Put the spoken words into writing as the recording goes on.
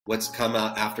What's come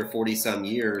out after 40 some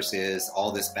years is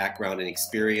all this background and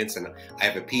experience. And I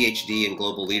have a PhD in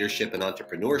global leadership and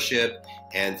entrepreneurship.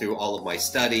 And through all of my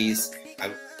studies,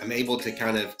 I'm able to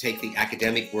kind of take the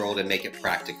academic world and make it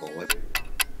practical.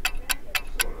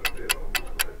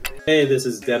 Hey, this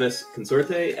is Dennis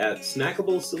Consorte at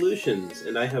Snackable Solutions,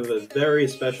 and I have a very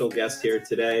special guest here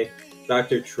today,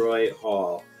 Dr. Troy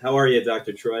Hall. How are you,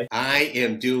 Dr. Troy? I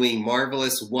am doing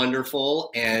marvelous,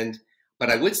 wonderful, but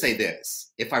I would say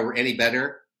this, if I were any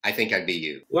better, I think I'd be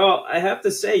you. Well, I have to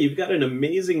say, you've got an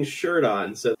amazing shirt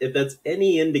on, so if that's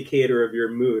any indicator of your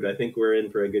mood, I think we're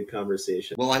in for a good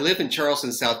conversation. Well, I live in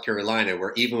Charleston, South Carolina,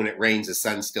 where even when it rains, the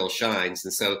sun still shines,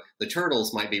 and so the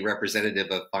turtles might be representative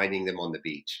of finding them on the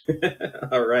beach.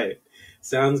 All right.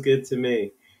 Sounds good to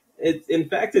me. In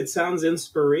fact, it sounds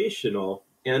inspirational,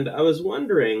 and I was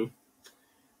wondering,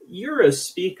 you're a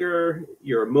speaker,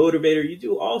 you're a motivator, you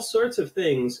do all sorts of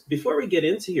things. Before we get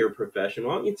into your profession,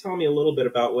 why don't you tell me a little bit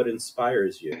about what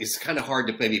inspires you? It's kind of hard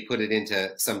to maybe put it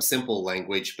into some simple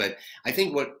language, but I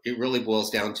think what it really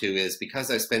boils down to is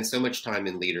because I spend so much time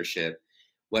in leadership,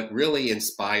 what really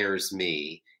inspires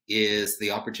me is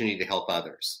the opportunity to help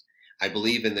others. I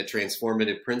believe in the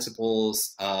transformative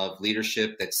principles of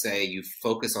leadership that say you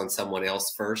focus on someone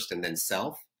else first and then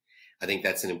self. I think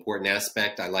that's an important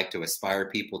aspect. I like to aspire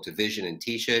people to vision and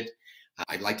teach it.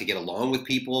 I'd like to get along with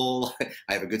people.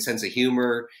 I have a good sense of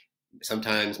humor,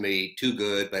 sometimes maybe too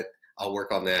good, but I'll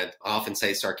work on that. I often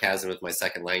say sarcasm is my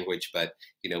second language, but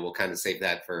we'll kind of save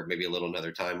that for maybe a little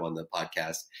another time on the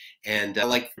podcast. And I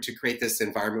like to create this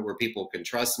environment where people can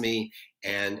trust me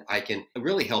and I can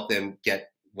really help them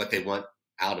get what they want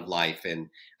out of life. And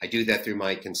I do that through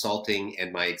my consulting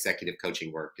and my executive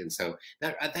coaching work. And so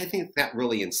I think that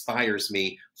really inspires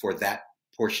me for that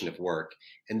portion of work.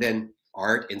 And then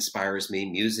art inspires me,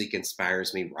 music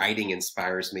inspires me, writing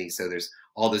inspires me. So there's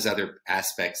all those other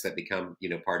aspects that become,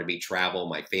 part of me, travel,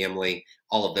 my family,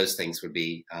 all of those things would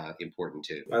be important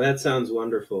too. Well, that sounds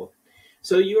wonderful.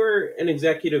 So you're an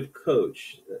executive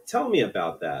coach. Tell me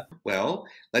about that. Well,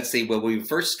 let's see. Well, we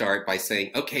first start by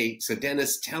saying, okay, so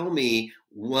Dennis, tell me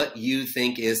what you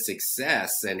think is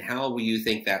success and how will you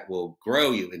think that will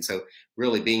grow you? And so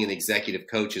really being an executive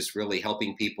coach is really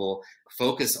helping people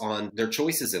focus on their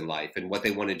choices in life and what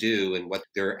they want to do and what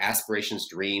their aspirations,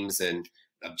 dreams, and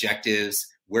objectives,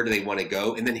 where do they want to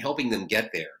go, and then helping them get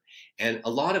there. And a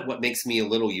lot of what makes me a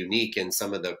little unique in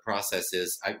some of the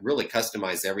processes, I really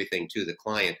customize everything to the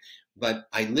client, but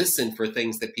I listen for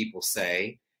things that people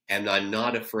say, and I'm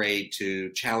not afraid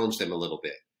to challenge them a little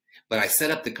bit. But I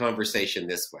set up the conversation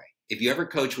this way. If you ever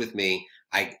coach with me,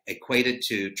 I equate it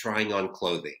to trying on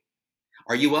clothing.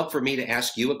 Are you up for me to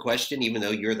ask you a question, even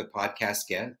though you're the podcast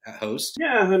host?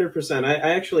 Yeah, 100%. I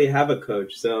actually have a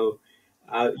coach, so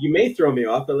you may throw me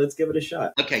off, but let's give it a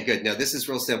shot. Okay, good. Now, this is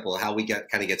real simple, how we get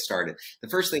started. The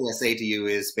first thing I say to you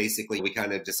is basically we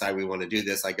kind of decide we want to do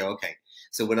this. I go, okay,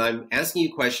 so when I'm asking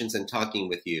you questions and talking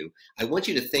with you, I want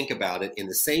you to think about it in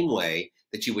the same way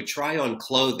that you would try on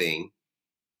clothing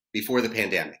before the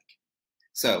pandemic.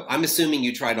 So I'm assuming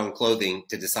you tried on clothing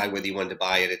to decide whether you wanted to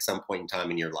buy it at some point in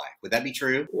time in your life. Would that be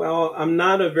true? Well, I'm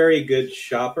not a very good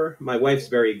shopper. My wife's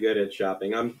very good at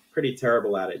shopping. I'm pretty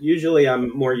terrible at it. Usually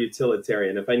I'm more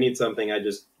utilitarian. If I need something, I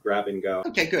just grab and go.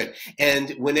 Okay, good.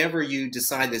 And whenever you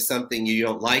decide that something you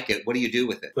don't like it, what do you do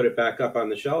with it? Put it back up on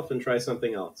the shelf and try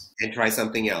something else. And try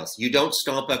something else. You don't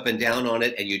stomp up and down on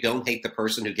it and you don't hate the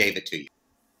person who gave it to you.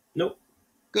 Nope.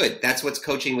 Good. That's what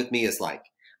coaching with me is like.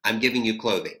 I'm giving you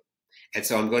clothing. And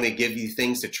so I'm going to give you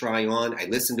things to try on. I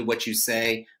listen to what you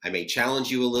say. I may challenge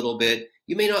you a little bit.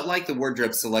 You may not like the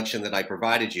wardrobe selection that I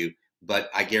provided you, but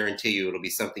I guarantee you it'll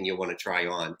be something you'll want to try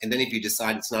on. And then if you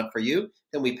decide it's not for you,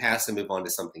 then we pass and move on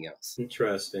to something else.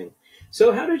 Interesting.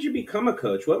 So how did you become a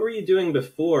coach? What were you doing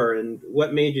before? And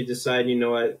what made you decide, you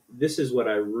know what, this is what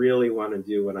I really want to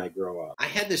do when I grow up? I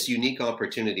had this unique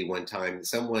opportunity one time.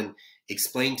 Someone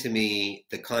explained to me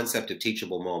the concept of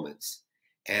teachable moments.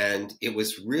 And it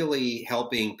was really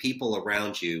helping people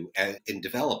around you in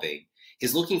developing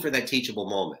is looking for that teachable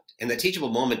moment. And that teachable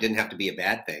moment didn't have to be a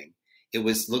bad thing. It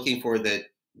was looking for the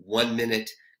 1 minute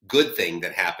good thing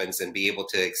that happens and be able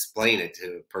to explain it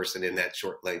to a person in that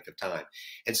short length of time.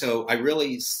 And so I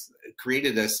really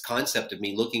created this concept of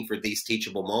me looking for these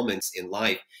teachable moments in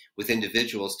life with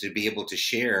individuals to be able to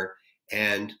share.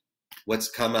 And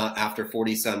what's come out after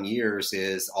 40 some years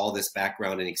is all this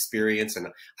background and experience. And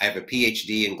I have a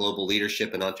PhD in global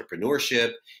leadership and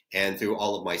entrepreneurship. And through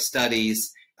all of my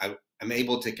studies, I'm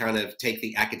able to kind of take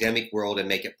the academic world and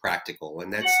make it practical.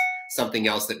 And that's something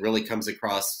else that really comes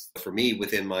across for me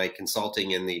within my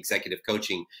consulting and the executive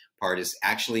coaching part is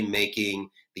actually making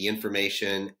the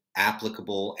information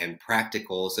applicable and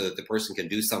practical so that the person can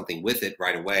do something with it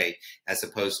right away, as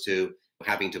opposed to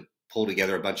having to pull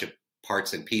together a bunch of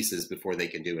parts and pieces before they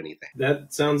can do anything.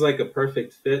 That sounds like a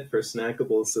perfect fit for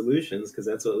Snackable Solutions because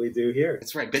that's what we do here.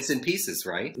 That's right. Bits and pieces,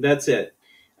 right? That's it.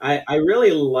 I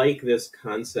really like this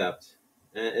concept.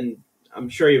 And I'm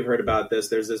sure you've heard about this.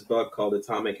 There's this book called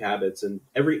Atomic Habits, and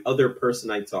every other person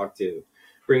I talk to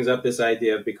brings up this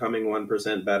idea of becoming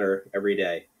 1% better every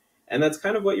day. And that's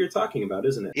kind of what you're talking about,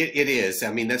 isn't it? It is.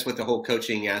 I mean, that's what the whole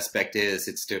coaching aspect is.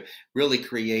 It's to really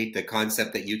create the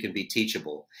concept that you can be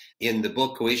teachable. In the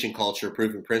book, Cohesion Culture,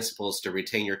 Proven Principles to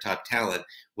Retain Your Top Talent,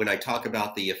 when I talk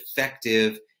about the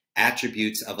effective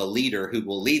attributes of a leader who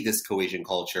will lead this cohesion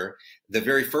culture, the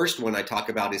very first one I talk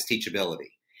about is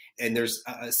teachability. And there's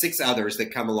 6 others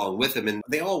that come along with them, and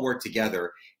they all work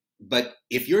together. But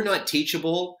if you're not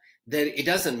teachable, then it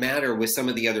doesn't matter with some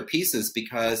of the other pieces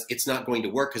because it's not going to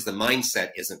work because the mindset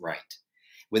isn't right.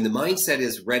 When the mindset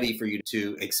is ready for you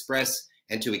to express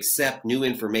and to accept new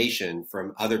information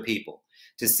from other people,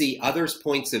 to see others'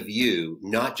 points of view,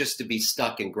 not just to be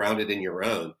stuck and grounded in your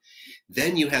own,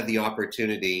 then you have the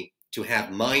opportunity to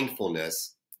have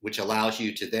mindfulness, which allows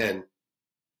you to then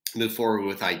move forward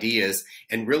with ideas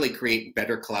and really create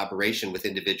better collaboration with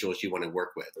individuals you want to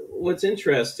work with. What's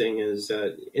interesting is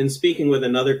in speaking with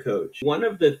another coach, one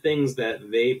of the things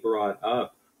that they brought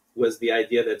up was the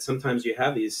idea that sometimes you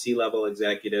have these C-level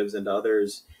executives and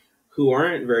others who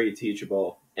aren't very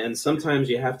teachable, and sometimes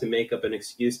you have to make up an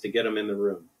excuse to get them in the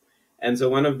room. And so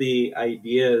one of the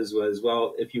ideas was,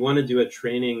 well, if you want to do a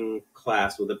training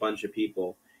class with a bunch of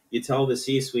people, you tell the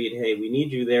C-suite, hey, we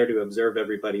need you there to observe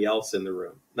everybody else in the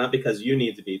room, not because you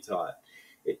need to be taught.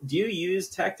 Do you use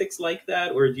tactics like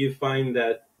that, or do you find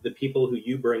that the people who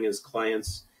you bring as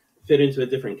clients fit into a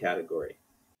different category?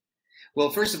 Well,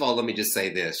 first of all, let me just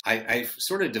say this. I've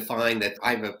sort of defined that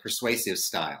I have a persuasive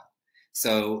style.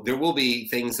 So there will be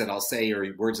things that I'll say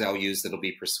or words I'll use that'll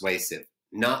be persuasive,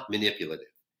 not manipulative.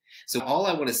 So all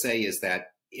I want to say is that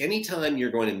anytime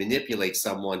you're going to manipulate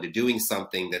someone to doing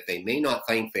something that they may not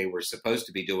think they were supposed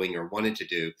to be doing or wanted to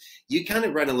do, you kind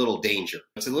of run a little danger.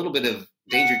 It's a little bit of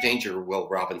danger, danger, Will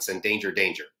Robinson, danger,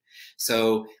 danger.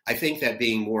 So I think that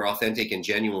being more authentic and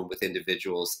genuine with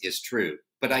individuals is true.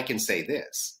 But I can say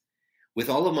this. With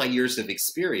all of my years of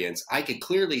experience, I could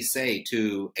clearly say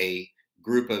to a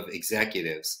group of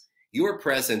executives, your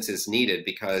presence is needed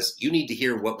because you need to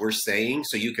hear what we're saying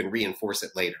so you can reinforce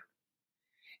it later.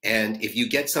 And if you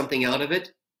get something out of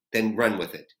it, then run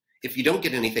with it. If you don't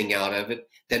get anything out of it,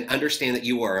 then understand that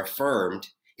you are affirmed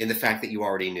in the fact that you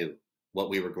already knew what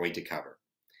we were going to cover.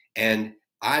 And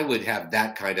I would have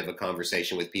that kind of a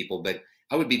conversation with people, but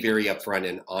I would be very upfront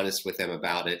and honest with them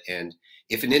about it. And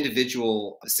if an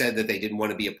individual said that they didn't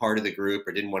want to be a part of the group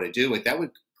or didn't want to do it, that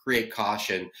would create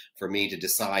caution for me to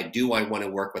decide, do I want to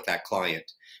work with that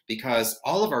client? Because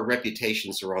all of our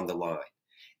reputations are on the line.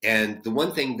 And the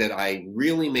one thing that I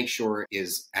really make sure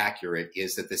is accurate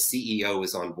is that the CEO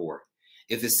is on board.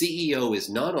 If the CEO is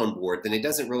not on board, then it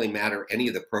doesn't really matter any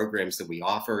of the programs that we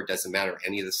offer. It doesn't matter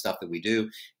any of the stuff that we do.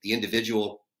 The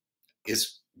individual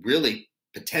is really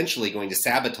potentially going to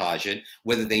sabotage it,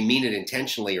 whether they mean it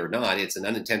intentionally or not. It's an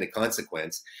unintended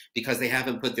consequence because they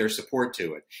haven't put their support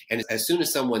to it. And as soon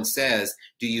as someone says,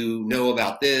 do you know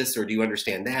about this or do you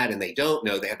understand that? And they don't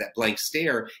know, they have that blank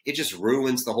stare, it just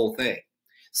ruins the whole thing.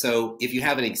 So if you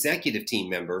have an executive team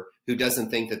member who doesn't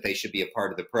think that they should be a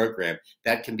part of the program,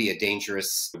 that can be a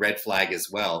dangerous red flag as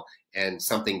well, and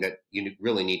something that you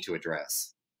really need to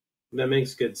address. That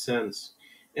makes good sense.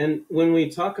 And when we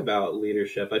talk about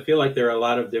leadership, I feel like there are a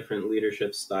lot of different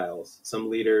leadership styles. Some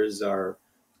leaders are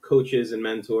coaches and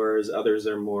mentors, others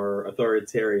are more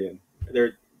authoritarian. There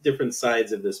are different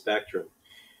sides of the spectrum.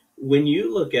 When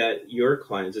you look at your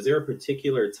clients, is there a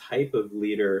particular type of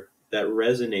leader that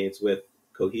resonates with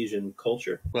cohesion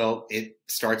culture? Well, it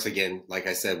starts again, like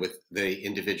I said, with the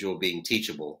individual being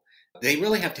teachable. They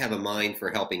really have to have a mind for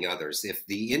helping others. If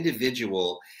the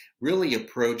individual really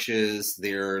approaches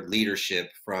their leadership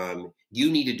from, you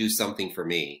need to do something for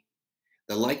me,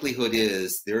 the likelihood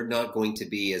is they're not going to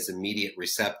be as immediate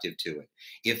receptive to it.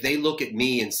 If they look at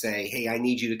me and say, hey, I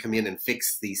need you to come in and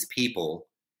fix these people,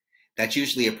 that's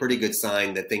usually a pretty good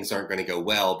sign that things aren't going to go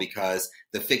well, because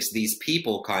the fix these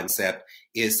people concept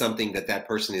is something that that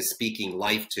person is speaking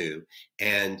life to.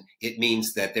 And it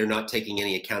means that they're not taking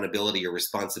any accountability or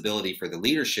responsibility for the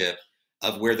leadership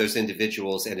of where those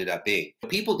individuals ended up being.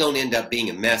 People don't end up being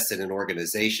a mess in an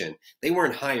organization. They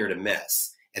weren't hired a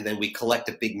mess, and then we collect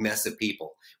a big mess of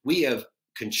people. We have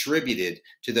contributed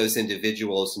to those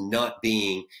individuals not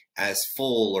being as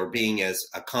full or being as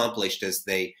accomplished as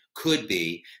they could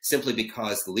be, simply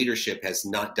because the leadership has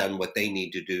not done what they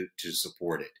need to do to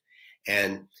support it.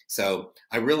 And so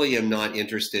I really am not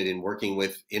interested in working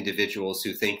with individuals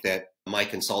who think that my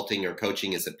consulting or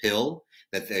coaching is a pill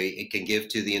that it can give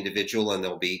to the individual and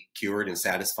they'll be cured and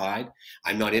satisfied.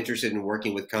 I'm not interested in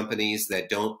working with companies that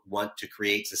don't want to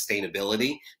create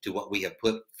sustainability to what we have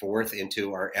put forth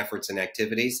into our efforts and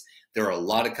activities. There are a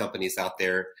lot of companies out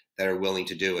there that are willing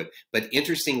to do it. But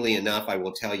interestingly enough, I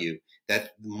will tell you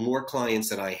that the more clients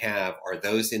that I have are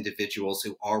those individuals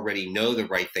who already know the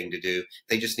right thing to do.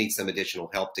 They just need some additional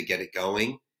help to get it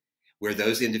going. Where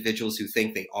those individuals who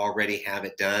think they already have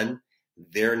it done,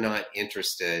 they're not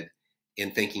interested in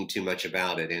thinking too much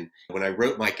about it. And when I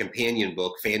wrote my companion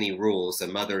book, Fanny Rules, A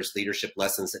Mother's Leadership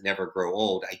Lessons That Never Grow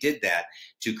Old, I did that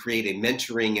to create a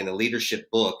mentoring and a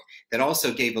leadership book that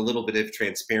also gave a little bit of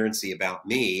transparency about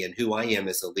me and who I am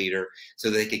as a leader, so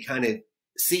they could kind of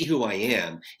see who I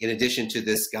am, in addition to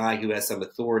this guy who has some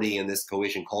authority in this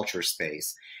cohesion culture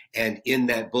space. And in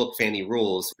that book, Fanny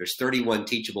Rules, there's 31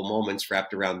 teachable moments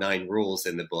wrapped around 9 rules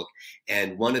in the book.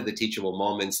 And one of the teachable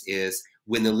moments is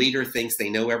when the leader thinks they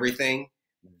know everything,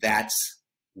 that's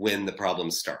when the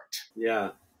problems start.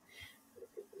 Yeah.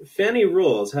 Fanny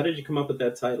Rules, how did you come up with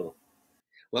that title?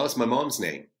 Well, it's my mom's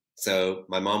name. So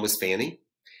my mom was Fanny.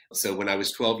 So when I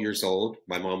was 12 years old,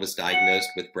 my mom was diagnosed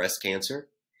with breast cancer.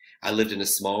 I lived in a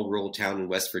small rural town in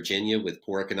West Virginia with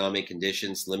poor economic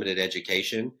conditions, limited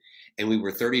education, and we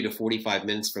were 30 to 45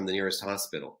 minutes from the nearest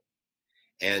hospital.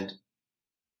 And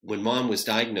when mom was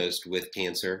diagnosed with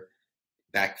cancer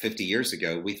back 50 years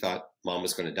ago, we thought mom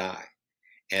was going to die.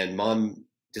 And mom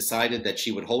decided that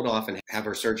she would hold off and have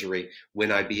her surgery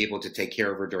when I'd be able to take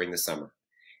care of her during the summer.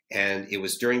 And it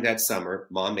was during that summer,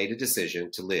 mom made a decision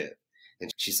to live.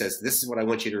 And she says, this is what I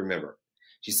want you to remember.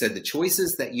 She said, the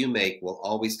choices that you make will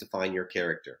always define your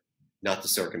character, not the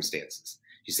circumstances.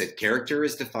 She said, character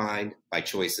is defined by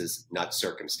choices, not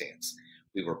circumstance.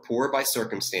 We were poor by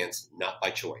circumstance, not by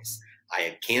choice. I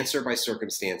had cancer by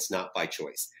circumstance, not by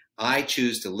choice. I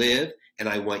choose to live, and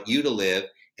I want you to live.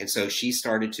 And so she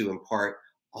started to impart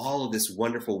all of this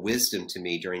wonderful wisdom to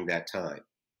me during that time.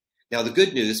 Now, the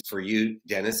good news for you,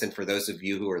 Dennis, and for those of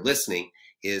you who are listening,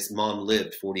 is mom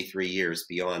lived 43 years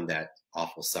beyond that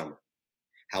awful summer.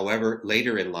 However,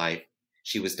 later in life,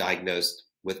 she was diagnosed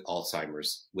with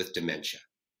Alzheimer's, with dementia.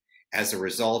 As a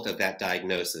result of that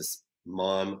diagnosis,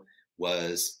 mom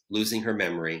was losing her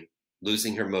memory,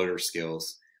 losing her motor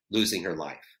skills, losing her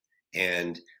life.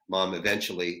 And mom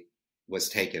eventually was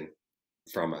taken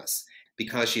from us.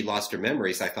 Because she lost her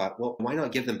memories, I thought, well, why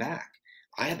not give them back?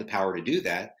 I had the power to do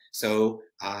that. So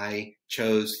I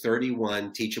chose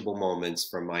 31 teachable moments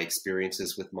from my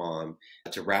experiences with mom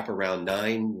to wrap around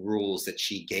 9 rules that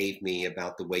she gave me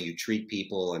about the way you treat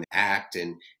people and act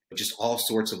and just all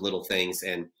sorts of little things,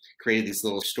 and created these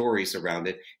little stories around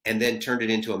it, and then turned it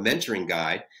into a mentoring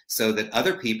guide so that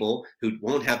other people who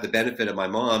won't have the benefit of my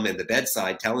mom and the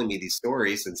bedside telling me these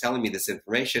stories and telling me this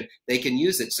information, they can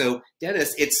use it. So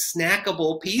Dennis, it's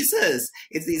snackable pieces.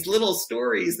 It's these little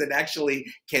stories that actually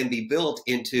can be built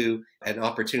into an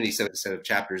opportunity. So instead of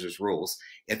chapters, there's rules.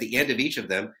 At the end of each of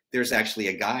them, there's actually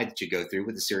a guide that you go through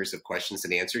with a series of questions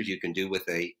and answers you can do with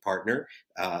a partner,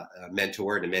 a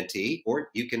mentor and a mentee, or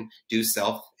you can do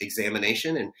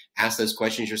self-examination and ask those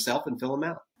questions yourself and fill them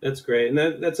out. That's great. And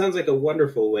that sounds like a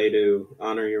wonderful way to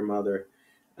honor your mother.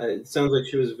 It sounds like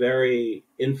she was very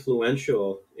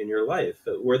influential in your life.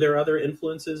 Were there other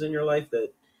influences in your life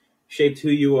that shaped who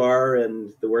you are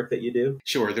and the work that you do?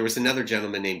 Sure. There was another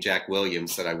gentleman named Jack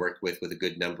Williams that I worked with a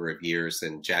good number of years.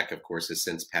 And Jack, of course, has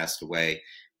since passed away.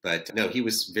 But no, he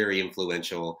was very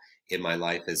influential in my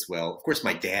life as well. Of course,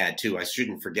 my dad, too. I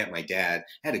shouldn't forget my dad.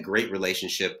 I had a great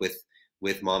relationship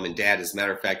with mom and dad. As a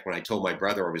matter of fact, when I told my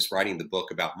brother I was writing the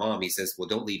book about mom, he says, well,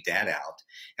 don't leave dad out.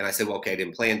 And I said, well, okay, I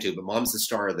didn't plan to, but mom's the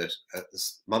star of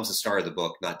the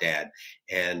book, not dad.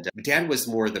 And dad was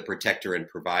more the protector and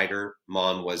provider.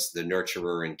 Mom was the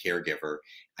nurturer and caregiver.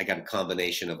 I got a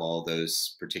combination of all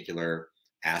those particular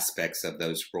aspects of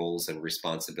those roles and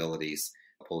responsibilities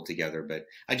pulled together. But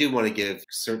I do want to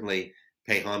certainly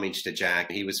pay homage to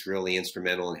Jack. He was really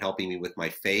instrumental in helping me with my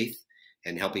faith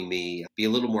and helping me be a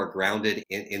little more grounded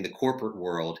in the corporate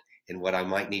world and what I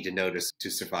might need to know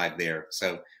to survive there.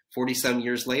 So 40 some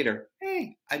years later,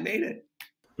 hey, I made it.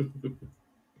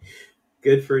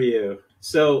 Good for you.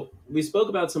 So we spoke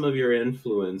about some of your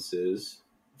influences,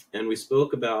 and we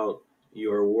spoke about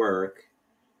your work,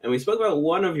 and we spoke about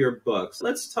one of your books.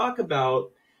 Let's talk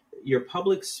about your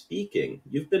public speaking.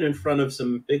 You've been in front of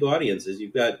some big audiences.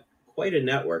 You've got quite a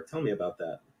network. Tell me about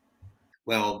that.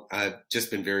 Well, I've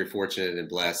just been very fortunate and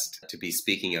blessed to be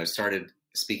speaking. I started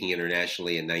speaking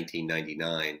internationally in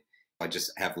 1999. I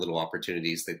just have little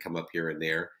opportunities that come up here and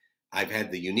there. I've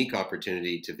had the unique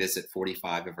opportunity to visit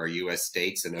 45 of our US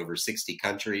states and over 60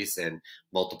 countries and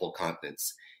multiple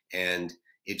continents. And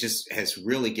it just has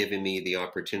really given me the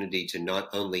opportunity to not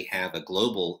only have a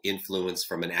global influence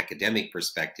from an academic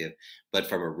perspective, but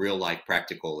from a real life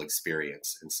practical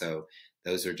experience. And so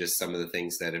those are just some of the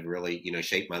things that have really,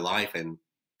 shaped my life.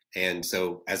 And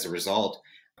so as a result,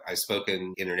 I've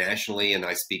spoken internationally and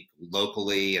I speak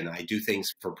locally and I do things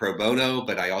for pro bono,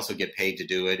 but I also get paid to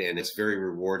do it. And it's very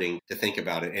rewarding to think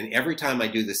about it. And every time I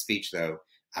do the speech, though,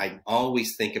 I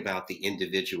always think about the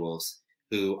individuals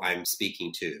who I'm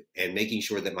speaking to and making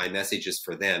sure that my message is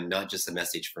for them, not just a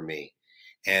message for me.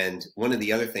 And one of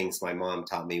the other things my mom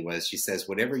taught me was she says,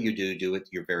 whatever you do, do it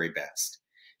your very best.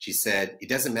 She said, it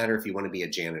doesn't matter if you want to be a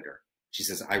janitor. She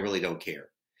says, I really don't care.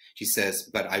 She says,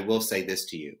 but I will say this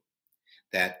to you,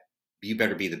 that you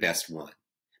better be the best one.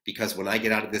 Because when I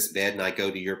get out of this bed and I go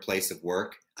to your place of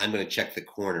work, I'm going to check the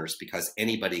corners because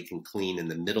anybody can clean in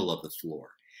the middle of the floor.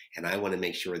 And I want to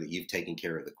make sure that you've taken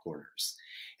care of the corners.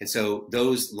 And so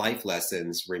those life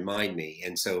lessons remind me.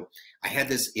 And so I had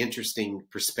this interesting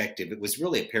perspective. It was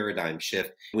really a paradigm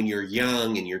shift. When you're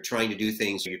young and you're trying to do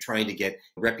things, you're trying to get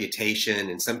reputation,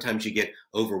 and sometimes you get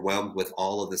overwhelmed with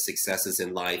all of the successes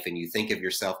in life, and you think of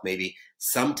yourself, maybe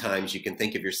sometimes you can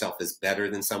think of yourself as better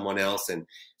than someone else. And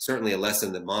certainly a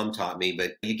lesson that mom taught me,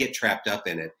 but you get trapped up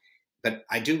in it. But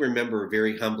I do remember a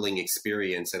very humbling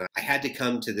experience, and I had to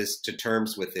come to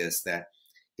terms with this, that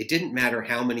it didn't matter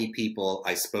how many people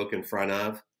I spoke in front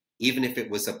of, even if it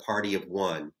was a party of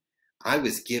one, I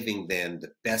was giving them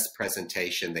the best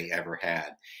presentation they ever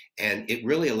had. And it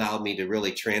really allowed me to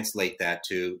really translate that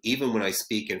to, even when I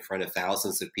speak in front of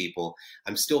thousands of people,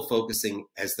 I'm still focusing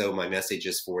as though my message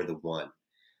is for the one.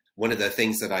 One of the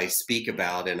things that I speak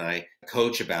about and I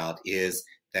coach about is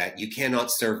that you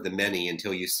cannot serve the many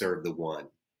until you serve the one.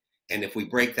 And if we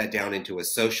break that down into a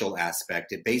social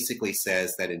aspect, it basically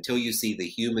says that until you see the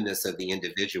humanness of the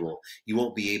individual, you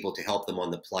won't be able to help them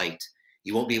on the plight.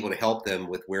 You won't be able to help them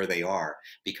with where they are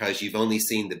because you've only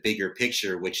seen the bigger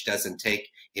picture, which doesn't take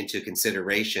into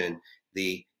consideration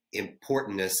the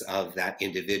importance of that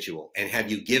individual. And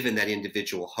have you given that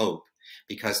individual hope?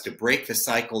 Because to break the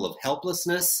cycle of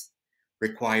helplessness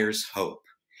requires hope.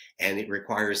 And it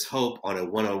requires hope on a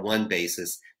one-on-one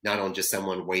basis, not on just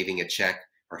someone waving a check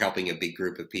or helping a big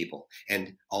group of people.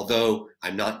 And although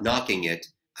I'm not knocking it,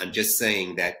 I'm just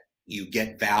saying that you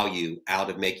get value out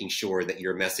of making sure that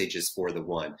your message is for the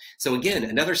one. So again,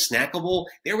 another snackable,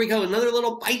 there we go, another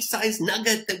little bite-sized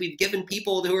nugget that we've given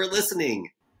people who are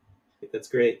listening. That's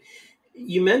great.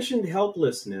 You mentioned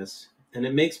helplessness, and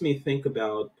it makes me think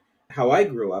about how I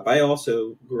grew up. I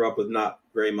also grew up with not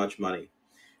very much money.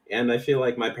 And I feel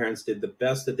like my parents did the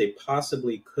best that they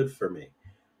possibly could for me.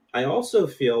 I also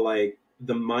feel like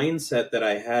the mindset that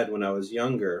I had when I was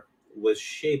younger was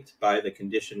shaped by the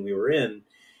condition we were in.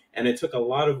 And it took a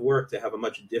lot of work to have a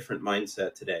much different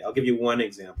mindset today. I'll give you one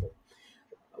example.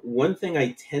 One thing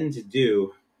I tend to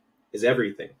do is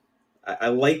everything. I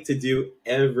like to do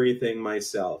everything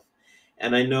myself.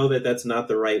 And I know that that's not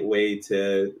the right way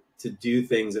to do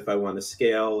things if I want to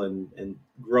scale and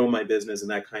grow my business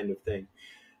and that kind of thing.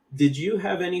 Did you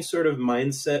have any sort of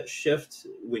mindset shift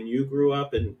when you grew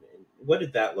up, and what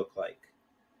did that look like?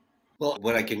 Well,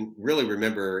 what I can really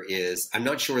remember is I'm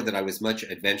not sure that I was much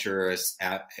adventurous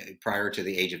prior to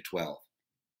the age of 12.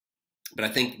 But I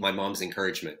think my mom's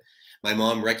encouragement, my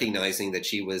mom recognizing that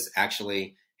she was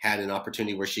actually had an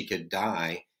opportunity where she could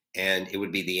die and it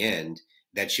would be the end,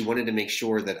 that she wanted to make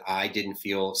sure that I didn't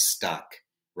feel stuck,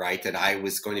 right? That I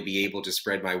was going to be able to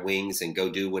spread my wings and go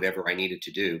do whatever I needed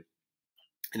to do.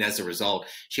 And as a result,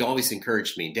 she always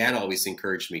encouraged me. Dad always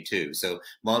encouraged me too. So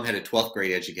mom had a 12th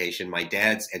grade education. My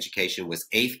dad's education was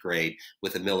 8th grade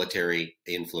with a military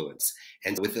influence.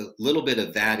 And with a little bit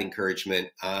of that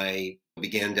encouragement, I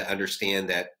began to understand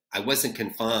that I wasn't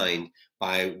confined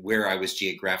by where I was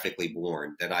geographically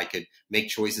born, that I could make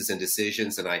choices and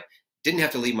decisions, and I didn't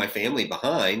have to leave my family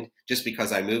behind just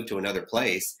because I moved to another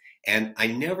place. And I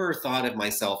never thought of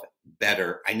myself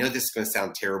better. I know this is going to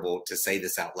sound terrible to say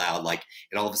this out loud, like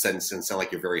it all of a sudden it's going to sound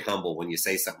like you're very humble when you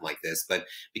say something like this, but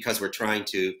because we're trying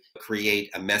to create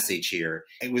a message here,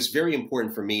 it was very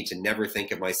important for me to never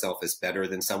think of myself as better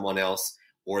than someone else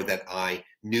or that I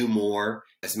knew more.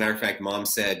 As a matter of fact, mom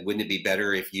said, wouldn't it be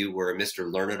better if you were a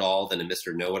Mr. Learn-It-All than a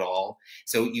Mr. Know-It-All?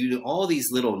 So all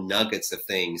these little nuggets of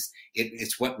things,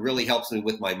 it's what really helps me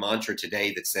with my mantra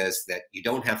today that says that you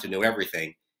don't have to know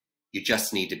everything. You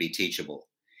just need to be teachable.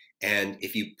 And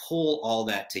if you pull all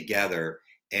that together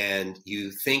and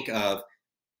you think of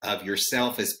of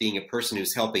yourself as being a person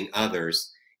who's helping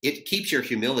others, it keeps your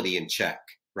humility in check,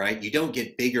 right? You don't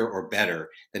get bigger or better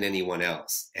than anyone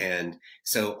else. And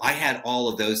so I had all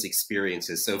of those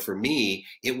experiences. So for me,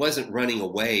 it wasn't running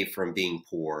away from being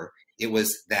poor. It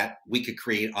was that we could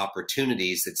create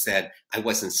opportunities that said I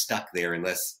wasn't stuck there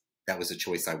unless that was a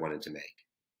choice I wanted to make.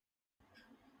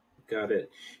 Got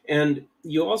it. And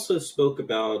you also spoke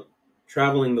about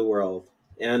traveling the world.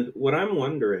 And what I'm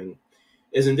wondering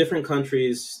is, in different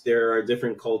countries, there are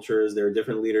different cultures, there are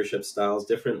different leadership styles,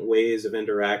 different ways of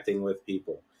interacting with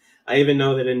people. I even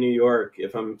know that in New York,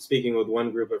 if I'm speaking with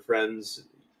one group of friends,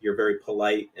 you're very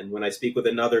polite. And when I speak with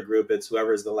another group, it's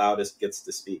whoever's the loudest gets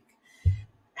to speak.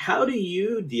 How do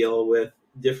you deal with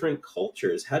different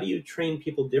cultures? How do you train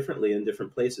people differently in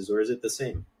different places, or is it the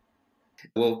same?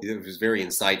 Well, it was very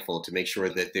insightful to make sure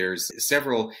that there's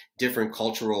several different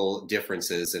cultural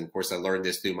differences. And of course, I learned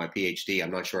this through my PhD.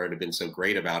 I'm not sure I'd have been so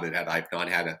great about it had I not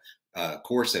had a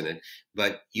course in it.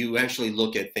 But you actually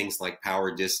look at things like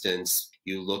power distance.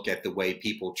 You look at the way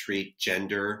people treat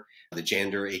gender, the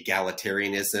gender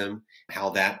egalitarianism,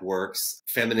 how that works,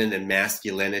 feminine and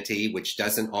masculinity, which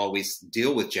doesn't always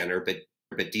deal with gender, but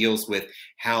deals with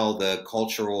how the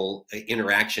cultural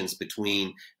interactions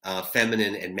between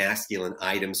feminine and masculine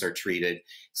items are treated.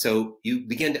 So you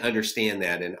begin to understand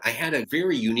that. And I had a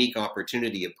very unique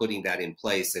opportunity of putting that in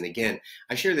place. And again,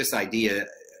 I share this idea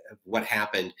of what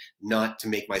happened, not to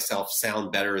make myself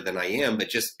sound better than I am, but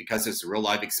just because it's a real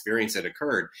life experience that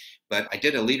occurred. But I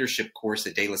did a leadership course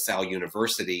at De La Salle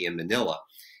University in Manila,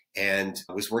 and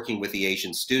I was working with the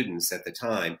Asian students at the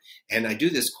time. And I do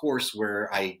this course where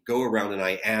I go around and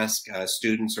I ask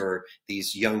students or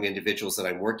these young individuals that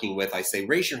I'm working with, I say,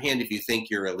 raise your hand if you think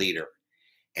you're a leader.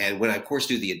 And when I, of course,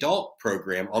 do the adult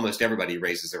program, almost everybody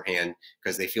raises their hand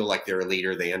because they feel like they're a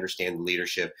leader, they understand the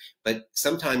leadership. But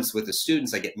sometimes with the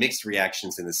students, I get mixed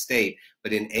reactions in the state.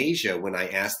 But in Asia, when I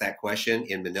asked that question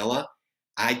in Manila,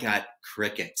 I got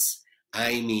crickets.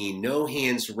 I mean, no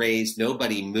hands raised,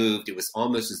 nobody moved. It was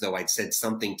almost as though I'd said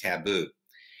something taboo.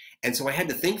 And so I had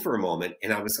to think for a moment,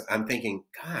 and I'm thinking,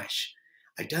 gosh,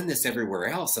 I've done this everywhere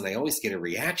else, and I always get a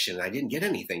reaction, and I didn't get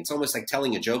anything. It's almost like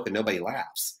telling a joke and nobody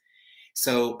laughs.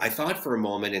 So I thought for a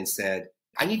moment and said,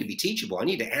 I need to be teachable. I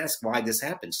need to ask why this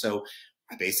happened. So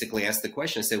I basically asked the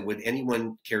question. I said, would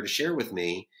anyone care to share with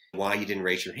me why you didn't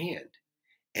raise your hand?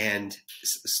 And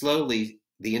slowly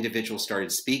the individual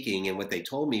started speaking. And what they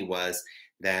told me was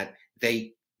that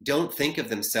they don't think of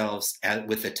themselves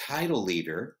with a title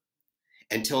leader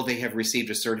until they have received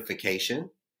a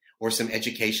certification or some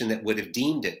education that would have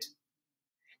deemed it.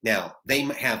 Now, they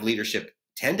have leadership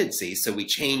tendencies, so we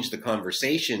changed the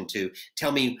conversation to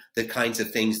tell me the kinds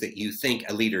of things that you think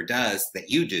a leader does that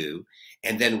you do,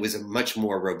 and then it was a much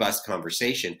more robust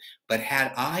conversation. But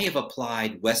had I have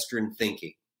applied Western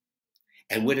thinking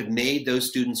and would have made those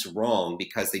students wrong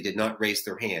because they did not raise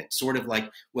their hand, sort of like,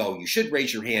 well, you should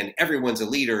raise your hand, everyone's a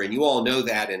leader, and you all know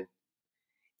that, and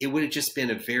it would have just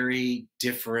been a very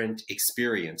different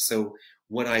experience. So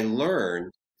what I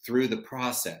learned through the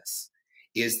process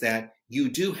is that you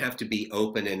do have to be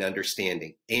open and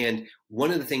understanding. And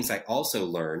one of the things I also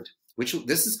learned, which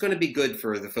this is going to be good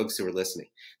for the folks who are listening,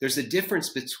 there's a difference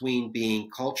between being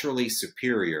culturally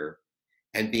superior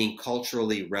and being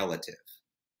culturally relative.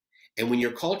 And when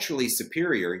you're culturally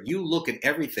superior, you look at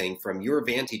everything from your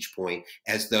vantage point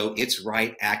as though it's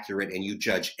right, accurate, and you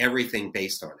judge everything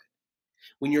based on it.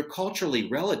 When you're culturally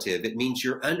relative, it means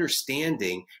you're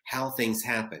understanding how things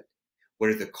happen. What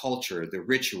are the culture, the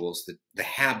rituals, the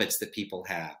habits that people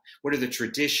have? What are the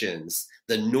traditions,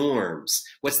 the norms?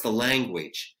 What's the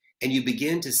language? And you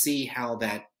begin to see how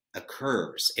that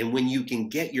occurs. And when you can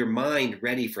get your mind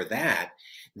ready for that,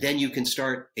 then you can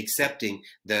start accepting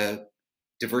the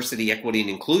diversity, equity, and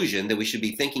inclusion that we should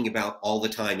be thinking about all the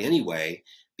time anyway,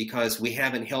 because we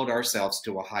haven't held ourselves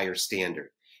to a higher standard.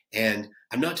 And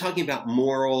I'm not talking about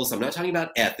morals, I'm not talking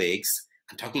about ethics,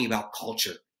 I'm talking about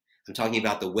culture. I'm talking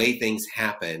about the way things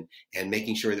happen and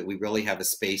making sure that we really have a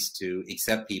space to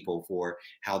accept people for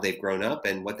how they've grown up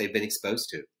and what they've been exposed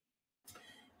to.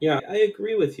 Yeah, I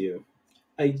agree with you.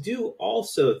 I do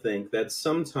also think that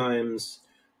sometimes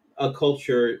a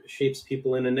culture shapes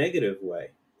people in a negative way.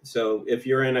 So if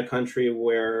you're in a country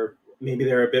where maybe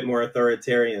they're a bit more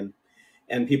authoritarian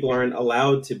and people aren't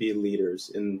allowed to be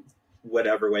leaders in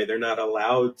whatever way, they're not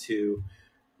allowed to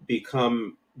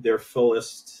become their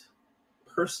fullest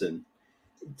person.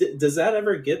 Does that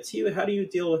ever get to you? How do you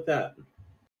deal with that?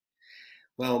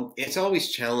 Well, it's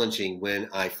always challenging when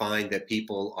I find that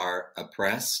people are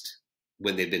oppressed,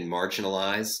 when they've been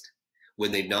marginalized,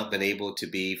 when they've not been able to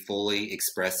be fully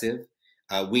expressive.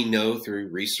 We know through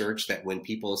research that when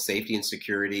people's safety and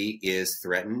security is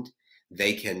threatened,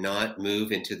 they cannot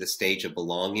move into the stage of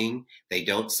belonging. They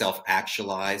don't self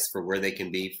actualize for where they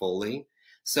can be fully.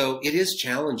 So it is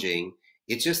challenging.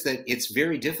 It's just that it's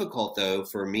very difficult, though,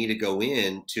 for me to go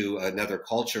into another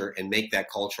culture and make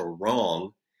that culture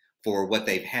wrong for what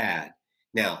they've had.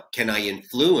 Now, can I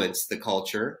influence the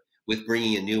culture with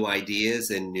bringing in new ideas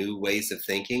and new ways of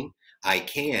thinking? I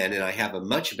can, and I have a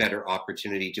much better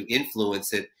opportunity to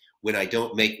influence it when I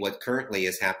don't make what currently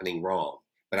is happening wrong,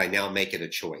 but I now make it a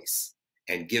choice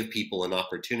and give people an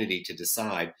opportunity to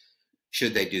decide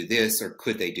should they do this or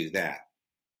could they do that.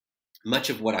 Much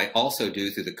of what I also do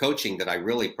through the coaching that I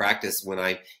really practice when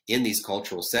I'm in these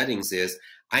cultural settings is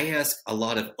I ask a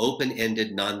lot of open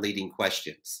ended, non leading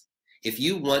questions. If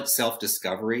you want self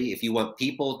discovery, if you want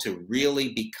people to really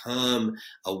become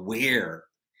aware,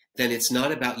 then it's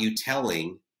not about you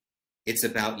telling, it's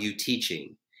about you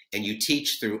teaching. And you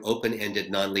teach through open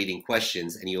ended, non leading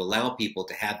questions, and you allow people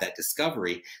to have that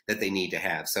discovery that they need to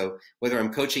have. So, whether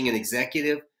I'm coaching an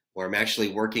executive or I'm actually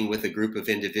working with a group of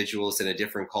individuals in a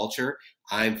different culture,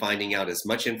 I'm finding out as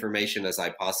much information as I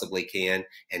possibly can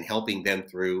and helping them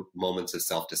through moments of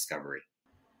self discovery.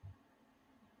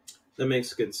 That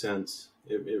makes good sense.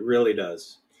 It really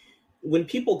does. When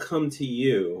people come to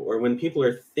you, or when people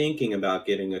are thinking about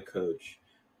getting a coach,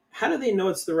 how do they know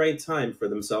it's the right time for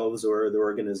themselves or their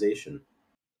organization?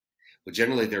 Well,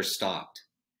 generally, they're stopped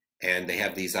and they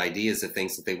have these ideas of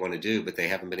things that they want to do, but they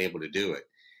haven't been able to do it.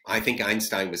 I think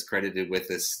Einstein was credited with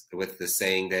this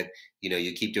saying that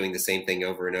you keep doing the same thing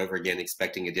over and over again,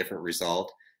 expecting a different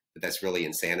result, but that's really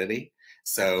insanity.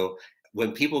 So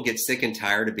when people get sick and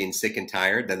tired of being sick and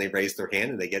tired, then they raise their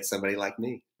hand and they get somebody like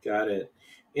me. Got it.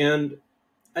 And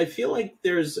I feel like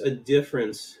there's a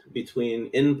difference between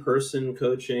in-person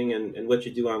coaching and what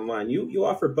you do online. You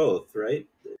offer both, right?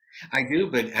 I do,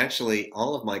 but actually,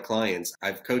 all of my clients,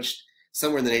 I've coached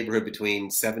somewhere in the neighborhood between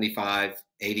 75,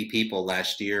 80 people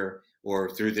last year or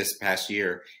through this past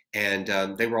year, and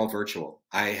they were all virtual.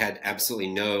 I had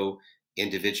absolutely no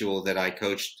individual that I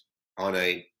coached on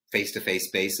a face to face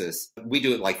basis. We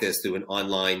do it like this through an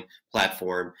online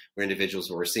platform where individuals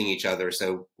were seeing each other.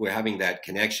 So we're having that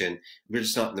connection. We're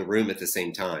just not in the room at the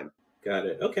same time. Got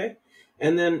it. Okay.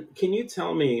 And then can you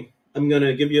tell me, I'm going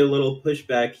to give you a little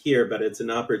pushback here, but it's an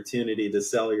opportunity to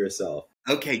sell yourself.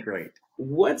 Okay, great.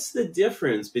 What's the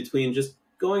difference between just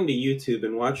going to YouTube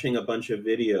and watching a bunch of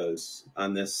videos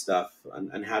on this stuff,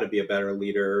 on how to be a better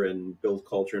leader and build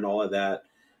culture and all of that,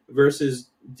 versus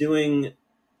doing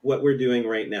what we're doing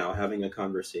right now, having a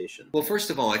conversation? Well,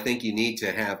 first of all, I think you need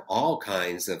to have all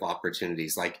kinds of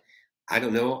opportunities. Like, I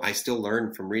don't know, I still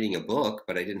learn from reading a book,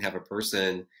 but I didn't have a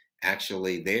person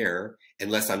actually there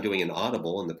unless I'm doing an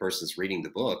audible and the person's reading the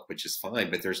book, which is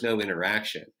fine, but there's no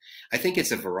interaction. I think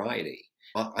it's a variety.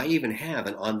 I even have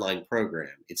an online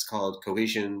program. It's called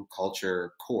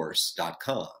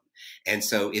cohesionculturecourse.com. And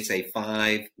so it's a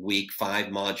 5 week, 5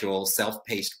 module self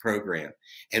paced program.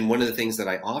 And one of the things that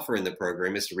I offer in the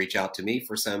program is to reach out to me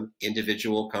for some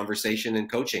individual conversation and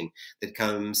coaching that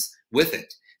comes with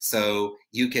it. So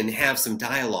you can have some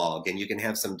dialogue and you can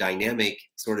have some dynamic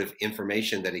sort of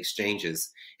information that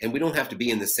exchanges. And we don't have to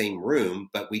be in the same room,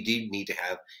 but we do need to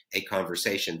have a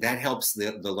conversation. That helps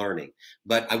the learning.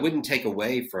 But I wouldn't take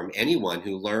away from anyone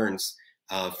who learns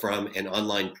from an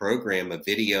online program of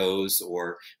videos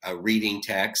or reading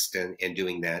text and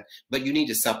doing that. But you need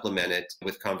to supplement it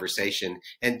with conversation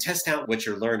and test out what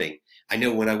you're learning. I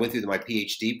know when I went through my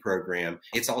PhD program,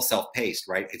 it's all self-paced,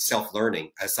 right? It's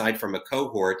self-learning. Aside from a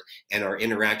cohort and our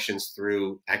interactions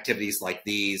through activities like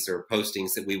these or postings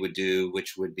that we would do,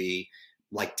 which would be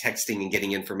like texting and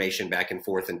getting information back and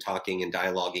forth and talking and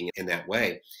dialoguing in that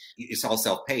way. It's all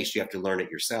self-paced. You have to learn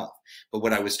it yourself. But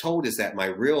what I was told is that my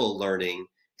real learning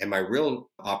and my real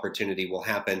opportunity will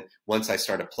happen once I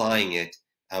start applying it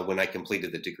when I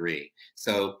completed the degree.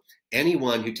 So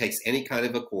anyone who takes any kind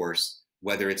of a course,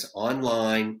 whether it's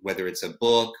online, whether it's a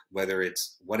book, whether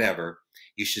it's whatever,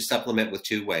 you should supplement with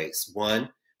 2 ways. One,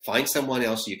 find someone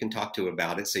else you can talk to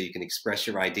about it so you can express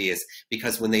your ideas.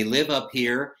 Because when they live up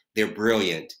here, they're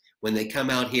brilliant. When they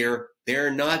come out here, they're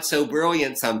not so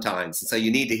brilliant sometimes. And so you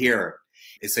need to hear them.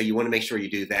 And so you want to make sure you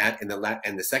do that. And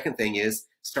the second thing is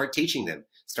start teaching them.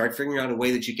 Start figuring out a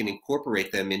way that you can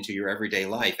incorporate them into your everyday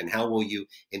life. And how will you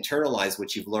internalize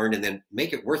what you've learned and then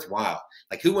make it worthwhile?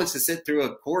 Like, who wants to sit through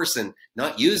a course and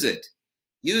not use it?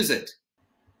 Use it.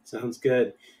 Sounds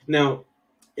good. Now,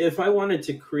 if I wanted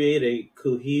to create a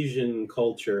cohesion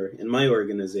culture in my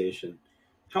organization,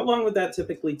 how long would that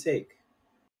typically take?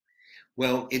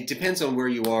 Well, it depends on where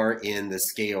you are in the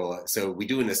scale. So we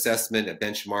do an assessment, a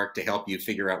benchmark to help you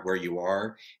figure out where you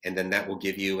are, and then that will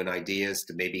give you an idea as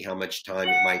to maybe how much time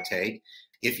it might take.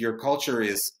 If your culture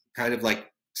is kind of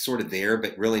like sort of there,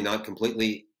 but really not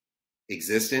completely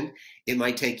existent, it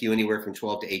might take you anywhere from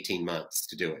 12 to 18 months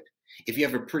to do it. If you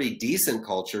have a pretty decent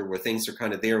culture where things are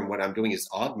kind of there and what I'm doing is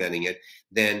augmenting it,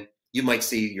 then you might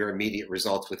see your immediate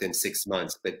results within 6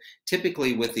 months. But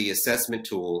typically with the assessment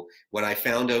tool, what I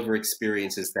found over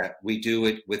experience is that we do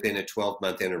it within a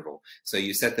 12-month interval. So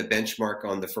you set the benchmark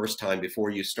on the first time before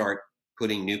you start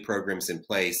putting new programs in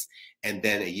place. And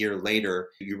then a year later,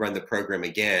 you run the program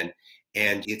again.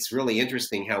 And it's really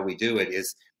interesting how we do it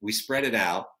is we spread it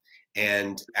out.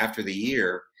 And after the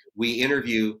year, we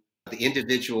interview the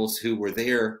individuals who were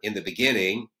there in the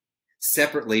beginning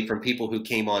separately from people who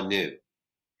came on new.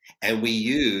 And we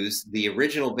use the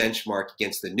original benchmark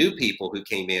against the new people who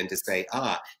came in to say,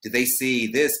 did they see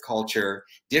this culture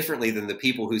differently than the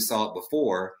people who saw it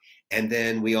before? And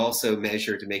then we also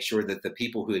measure to make sure that the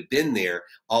people who had been there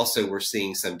also were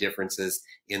seeing some differences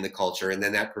in the culture. And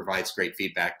then that provides great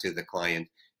feedback to the client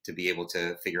to be able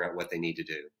to figure out what they need to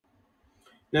do.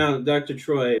 Now, Dr.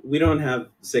 Troy, we don't have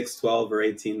 6, 12, or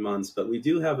 18 months, but we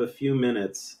do have a few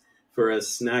minutes for a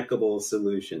snackable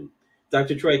solution.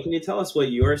 Dr. Troy, can you tell us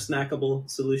what your snackable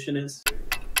solution is?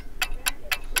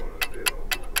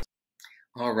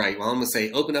 All right. Well, I'm going to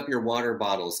say open up your water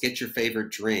bottles, get your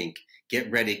favorite drink, get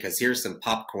ready because here's some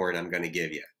popcorn I'm going to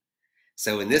give you.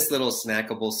 So in this little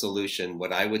snackable solution,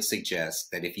 what I would suggest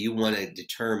that if you want to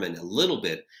determine a little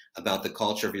bit about the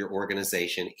culture of your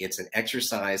organization, it's an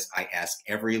exercise I ask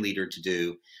every leader to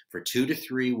do for 2 to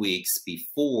 3 weeks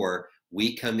before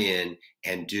we come in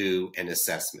and do an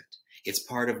assessment. It's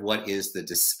part of what is the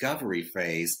discovery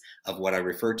phase of what I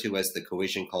refer to as the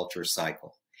cohesion culture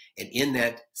cycle. And in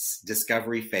that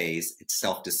discovery phase, it's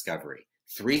self-discovery.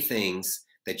 3 things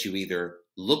that you either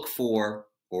look for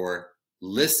or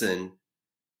listen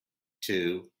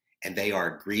to, and they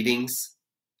are greetings,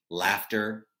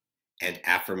 laughter, and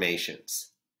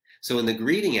affirmations. So in the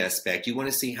greeting aspect, you want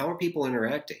to see how are people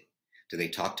interacting? Do they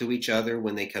talk to each other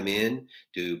when they come in?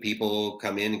 Do people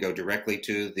come in and go directly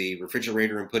to the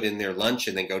refrigerator and put in their lunch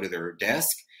and then go to their desk?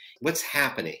 What's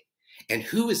happening? And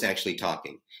who is actually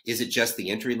talking? Is it just the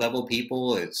entry-level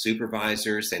people,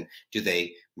 supervisors, and do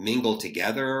they mingle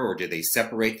together or do they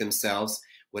separate themselves?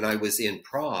 When I was in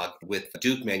Prague with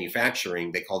Duke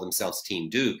Manufacturing, they call themselves Team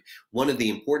Duke. One of the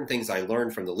important things I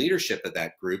learned from the leadership of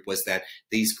that group was that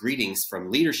these greetings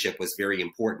from leadership was very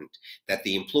important, that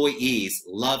the employees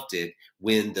loved it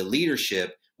when the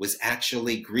leadership was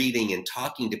actually greeting and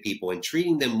talking to people and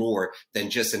treating them more than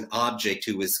just an object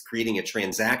who was creating a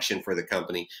transaction for the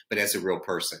company, but as a real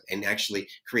person and actually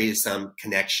created some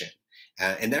connection.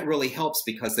 And that really helps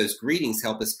because those greetings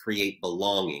help us create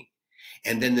belonging.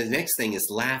 And then the next thing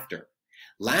is laughter.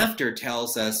 Laughter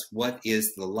tells us what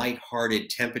is the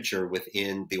lighthearted temperature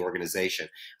within the organization.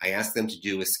 I ask them to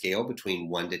do a scale between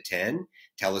 1 to 10.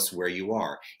 Tell us where you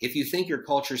are. If you think your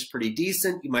culture is pretty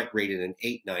decent, you might rate it an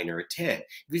 8, 9, or a 10. If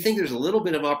you think there's a little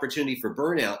bit of opportunity for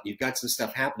burnout, you've got some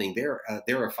stuff happening, they're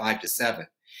a 5 to 7.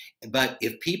 But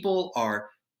if people are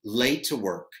late to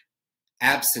work,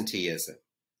 absenteeism,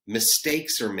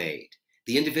 mistakes are made,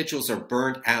 the individuals are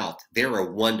burnt out, they're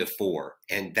a 1 to 4,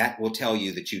 and that will tell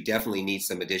you that you definitely need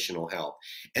some additional help.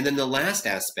 And then the last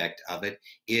aspect of it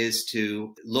is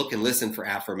to look and listen for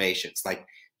affirmations. Like,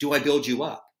 do I build you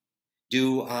up?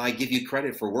 Do I give you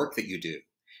credit for work that you do?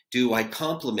 Do I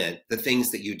compliment the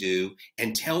things that you do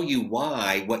and tell you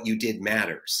why what you did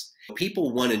matters?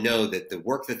 People want to know that the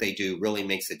work that they do really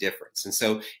makes a difference. And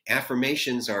so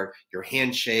affirmations are your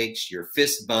handshakes, your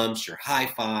fist bumps, your high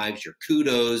fives, your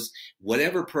kudos,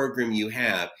 whatever program you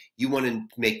have, you want to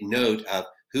make note of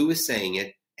who is saying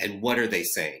it and what are they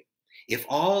saying. If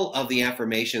all of the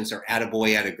affirmations are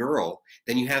attaboy, attagirl,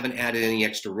 then you haven't added any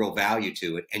extra real value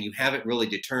to it, and you haven't really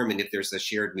determined if there's a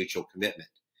shared mutual commitment.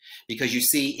 Because you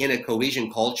see, in a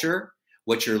cohesion culture,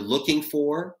 what you're looking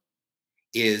for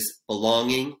is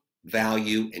belonging,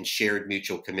 value, and shared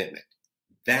mutual commitment.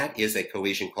 That is a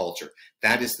cohesion culture.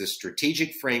 That is the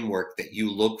strategic framework that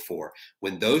you look for.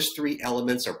 When those 3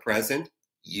 elements are present,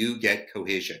 you get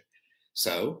cohesion.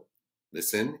 So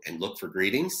listen and look for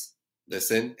greetings.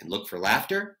 Listen and look for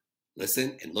laughter.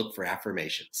 Listen and look for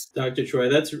affirmations. Dr. Troy,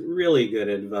 that's really good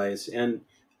advice. And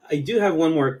I do have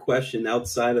one more question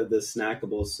outside of the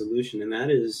snackable solution, and that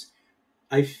is,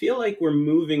 I feel like we're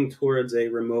moving towards a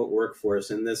remote workforce,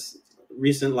 and this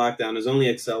recent lockdown has only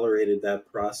accelerated that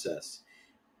process.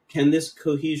 Can this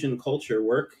cohesion culture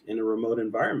work in a remote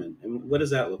environment? And what does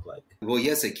that look like? Well,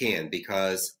 yes, it can,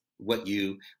 because What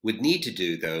you would need to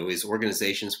do, though, is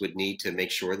organizations would need to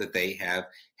make sure that they have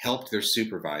helped their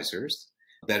supervisors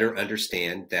better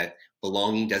understand that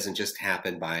belonging doesn't just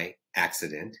happen by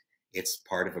accident. It's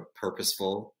part of a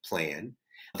purposeful plan.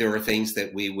 There are things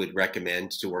that we would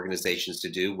recommend to organizations to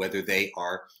do, whether they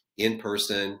are in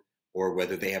person or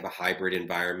whether they have a hybrid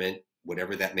environment,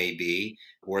 whatever that may be,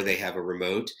 or they have a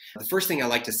remote. The first thing I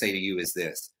like to say to you is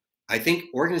this. I think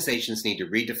organizations need to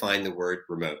redefine the word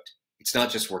remote. It's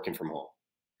not just working from home.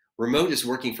 Remote is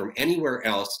working from anywhere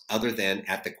else other than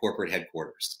at the corporate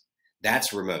headquarters.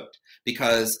 That's remote,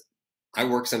 because I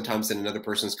work sometimes in another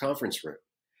person's conference room.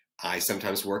 I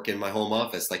sometimes work in my home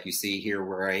office, like you see here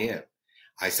where I am.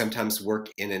 I sometimes work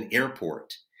in an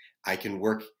airport. I can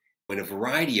work in a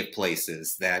variety of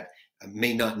places that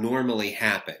may not normally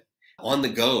happen. On the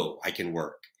go, I can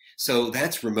work. So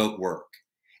that's remote work.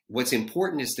 What's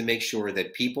important is to make sure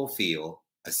that people feel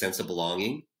a sense of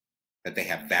belonging, that they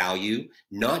have value,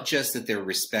 not just that they're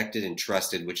respected and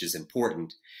trusted, which is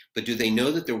important, but do they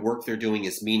know that the work they're doing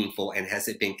is meaningful and has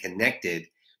it been connected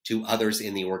to others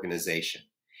in the organization?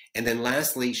 And then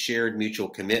lastly, shared mutual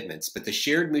commitments. But the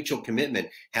shared mutual commitment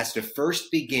has to first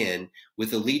begin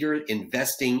with the leader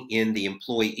investing in the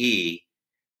employee,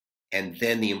 and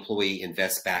then the employee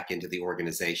invests back into the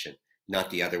organization, not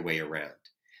the other way around.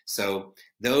 So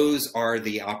those are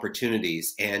the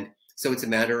opportunities. And so it's a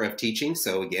matter of teaching.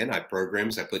 So again, I have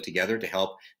programs I put together to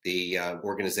help the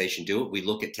organization do it. We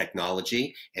look at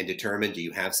technology and determine, do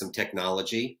you have some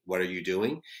technology? What are you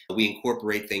doing? We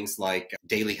incorporate things like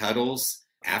daily huddles,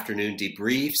 afternoon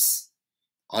debriefs,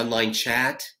 online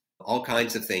chat, all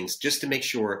kinds of things, just to make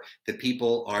sure that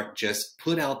people aren't just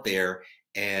put out there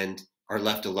and are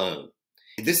left alone.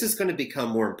 This is going to become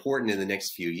more important in the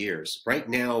next few years. Right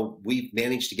now, we've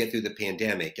managed to get through the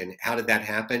pandemic. And how did that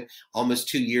happen? Almost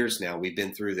 2 years now we've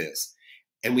been through this.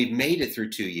 And we've made it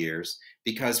through 2 years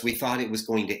because we thought it was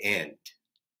going to end.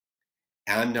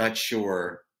 I'm not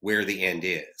sure where the end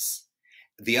is.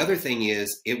 The other thing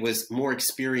is, it was more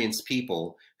experienced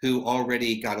people who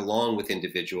already got along with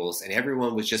individuals, and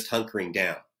everyone was just hunkering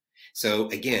down. So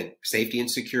again, safety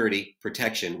and security,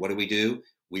 protection, what do?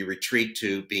 We retreat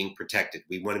to being protected.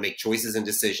 We want to make choices and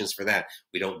decisions for that.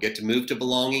 We don't get to move to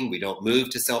belonging. We don't move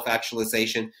to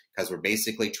self-actualization because we're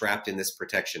basically trapped in this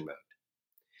protection mode.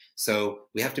 So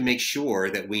we have to make sure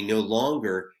that we no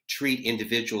longer treat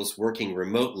individuals working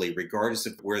remotely, regardless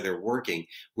of where they're working,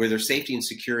 where their safety and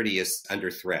security is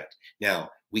under threat.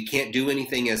 Now, we can't do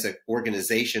anything as an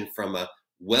organization from a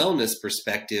wellness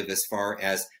perspective as far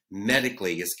as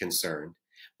medically is concerned,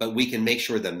 but we can make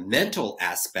sure the mental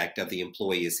aspect of the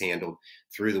employee is handled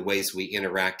through the ways we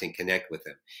interact and connect with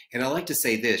them. And I like to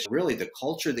say this, really the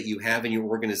culture that you have in your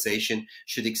organization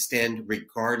should extend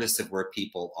regardless of where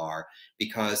people are,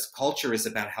 because culture is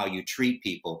about how you treat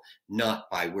people, not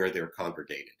by where they're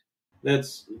congregated.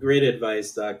 That's great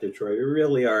advice, Dr. Troy. You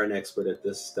really are an expert at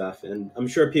this stuff, and I'm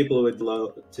sure people would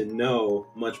love to know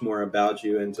much more about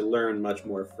you and to learn much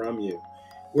more from you.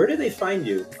 Where do they find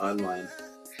you online?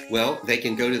 Well, they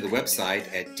can go to the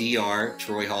website at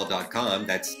drtroyhall.com.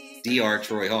 That's Dr.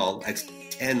 Troy Hall. That's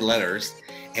 10 letters.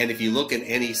 And if you look at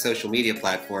any social media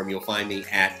platform, you'll find me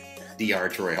at Dr.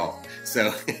 Troy Hall.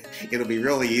 So it'll be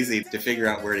really easy to figure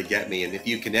out where to get me. And if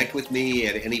you connect with me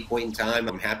at any point in time,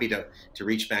 I'm happy to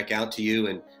reach back out to you.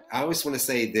 And I always want to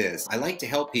say this, I like to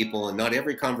help people, and not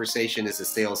every conversation is a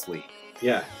sales lead.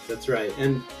 Yeah, that's right.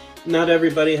 And not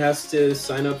everybody has to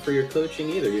sign up for your coaching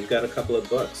either. You've got a couple of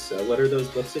books. What are those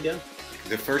books again?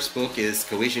 The first book is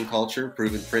Cohesion Culture,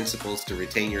 Proven Principles to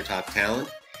Retain Your Top Talent.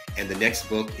 And the next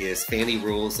book is Fanny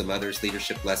Rules, The Mother's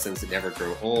Leadership Lessons That Never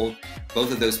Grow Old.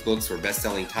 Both of those books were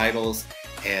best-selling titles.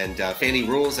 And Fanny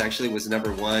Rules actually was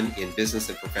 #1 in Business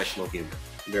and Professional Humor.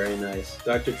 Very nice.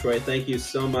 Dr. Troy, thank you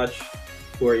so much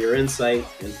for your insight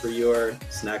and for your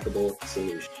snackable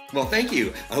solution. Well, thank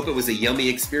you. I hope it was a yummy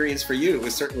experience for you. It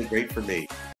was certainly great for me.